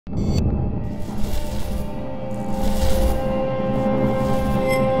You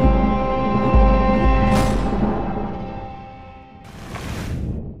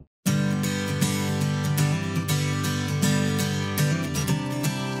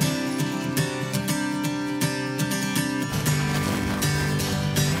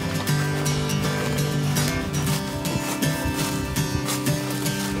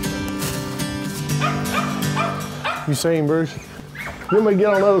see him, Bruce? You want me to get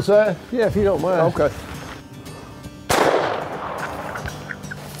on the other side? Yeah, if you don't mind. Okay.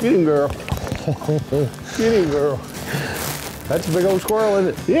 Get him, girl. Get him, girl. That's a big old squirrel,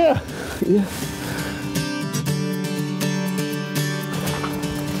 isn't it? Yeah, yeah.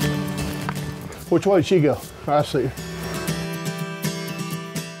 Which way did she go? I see her.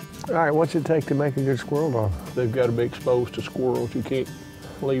 All right, what's it take to make a good squirrel dog? They've got to be exposed to squirrels. You can't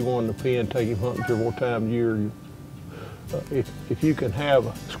leave one in the pen, take him hunting 3 or 4 times a year. If you can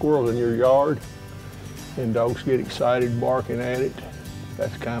have squirrels in your yard and dogs get excited barking at it,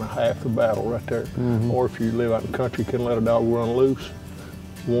 that's kind of half the battle right there. Or if you live out in the country, can let a dog run loose.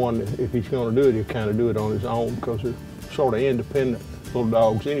 One, if he's going to do it, he'll kind of do it on his own because they're sort of independent little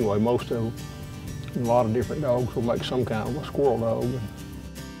dogs anyway, most of them. A lot of different dogs will make some kind of a squirrel dog.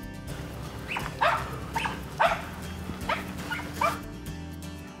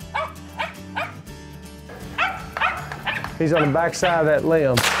 He's on the back side of that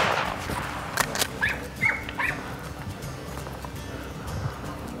limb.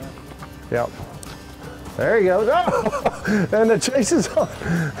 Yep. There he goes. Oh! And the chase is on.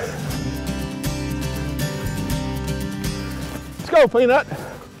 Let's go, Peanut.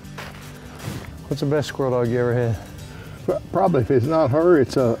 What's the best squirrel dog you ever had? Probably if it's not her,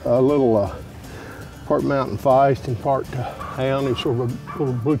 it's a little part mountain feist and part hound. It's sort of a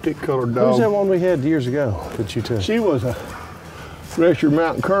little boutique colored dog. Who's that one we had years ago that you took? She was a Register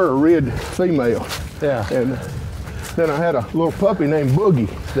Mountain Cur, a red female. Yeah. And then I had a little puppy named Boogie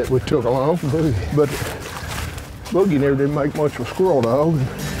that we took along. Boogie. But Boogie never did make much of a squirrel dog.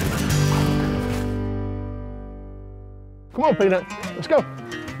 Come on, Peanut. Let's go.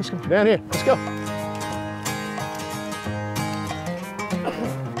 Let's go. Down here. Let's go.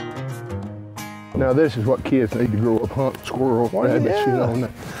 Now this is what kids need to grow up hunting squirrels, rabbits, yeah. you know, and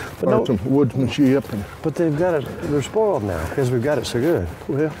learn some woodsmanship. But they've got it, they're spoiled now because we've got it so good.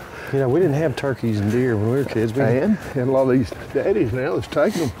 Well, you know, we didn't have turkeys and deer when we were kids. And a lot of these daddies now that's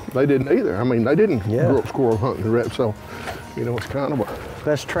taking them, they didn't either. I mean, they didn't grow up squirrel hunting and rep, so, you know, it's kind of a...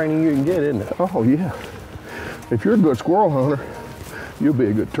 Best training you can get, isn't it? Oh, yeah. If you're a good squirrel hunter, you'll be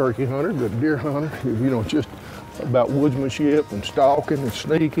a good turkey hunter, good deer hunter. You know, it's just about woodsmanship and stalking and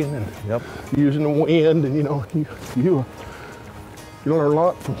sneaking and using the wind, and you know, you learn a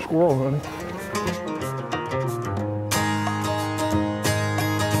lot from squirrel hunting.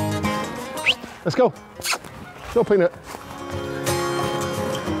 Let's go. Go, Peanut.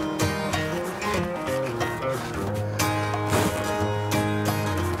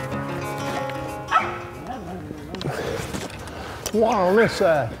 One on this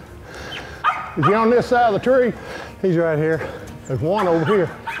side. Is he on this side of the tree? He's right here. There's one over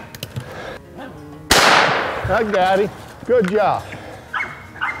here. I got him. Good job.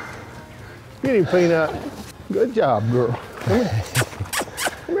 Get him, Peanut. Good job, girl. Come here.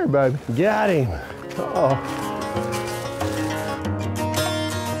 Come here, baby. Got him. Uh-oh.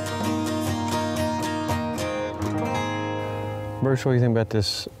 Bruce, what do you think about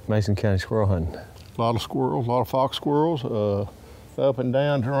this Mason County squirrel hunting? A lot of squirrels, a lot of fox squirrels. Up and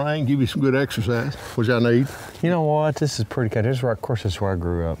down terrain, give you some good exercise, which I need. You know what? This is pretty good. This is where, of course, this is where I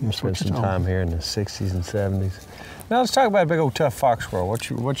grew up. I spent some time here in the 60s and 70s. Now let's talk about a big old tough fox squirrel.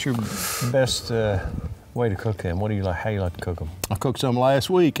 What's your best way to cook them? What do you like? How you like to cook them? I cooked some last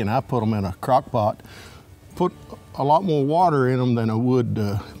week, and I put them in a crock pot. Put a lot more water in them than I would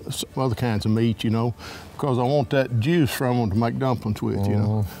some other kinds of meat, you know, because I want that juice from them to make dumplings with, you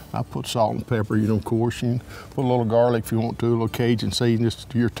know. I put salt and pepper, you know, of course. You can put a little garlic if you want to, a little Cajun seasoning, just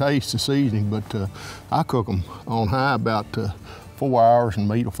to your taste, the seasoning. But I cook them on high about 4 hours, and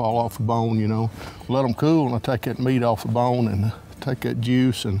meat will fall off the bone, you know. Let them cool, and I take that meat off the bone and take that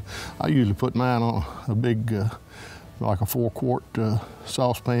juice, and I usually put mine on a big, like a 4-quart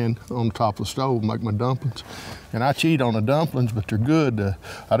saucepan on the top of the stove, make my dumplings. And I cheat on the dumplings, but they're good.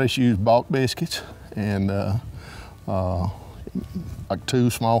 I just use bulk biscuits and like 2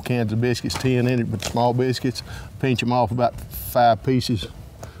 small cans of biscuits, 10 in it, but small biscuits. Pinch them off about 5 pieces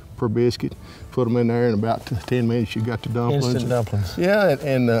per biscuit. Put them in there, in about 10 minutes you got the dumplings. Instant dumplings. Yeah,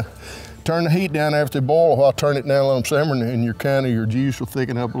 and turn the heat down after they boil. I'll turn it down, let them simmer, and your juice will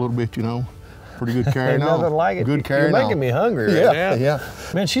thicken up a little bit, you know. pretty good carrying on. Nothing like it. Good carrying You're making me hungry right now. Yeah.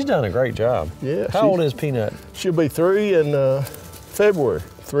 Man, she's done a great job. Yeah. How old is Peanut? She'll be 3 in February.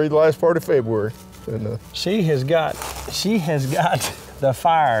 3 the last part of February. And, she has got the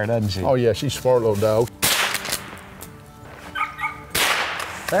fire, doesn't she? oh yeah, she's a smart little dog.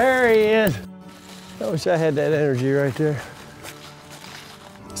 There he is. I wish I had that energy right there.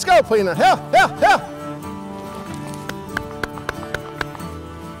 Let's go, Peanut. Help, help, help.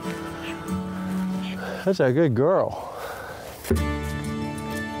 That's a good girl.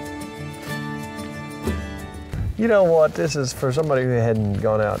 You know what, this is for somebody who hadn't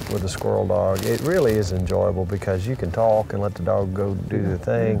gone out with a squirrel dog, it really is enjoyable because you can talk and let the dog go do the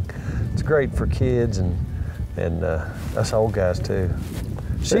thing. It's great for kids and us old guys too.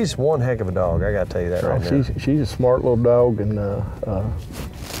 She's one heck of a dog, I gotta tell you that right now. She's a smart little dog, and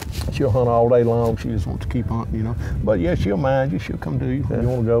she'll hunt all day long. She just wants to keep hunting, you know. But yeah, she'll mind you. She'll come to you when you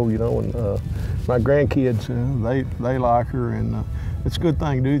want to go, you know. And my grandkids, they like her, and it's a good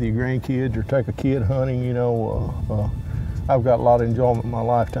thing to do with your grandkids or take a kid hunting, you know. I've got a lot of enjoyment in my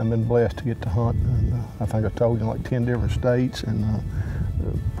lifetime. Been blessed to get to hunt. And, I think I told you, like 10 different states and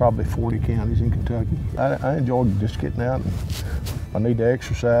probably 40 counties in Kentucky. I enjoy just getting out, and I need to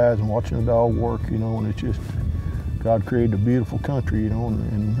exercise and watching the dog work, you know, and it's just, God created a beautiful country, you know,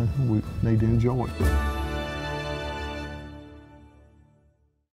 and we need to enjoy it.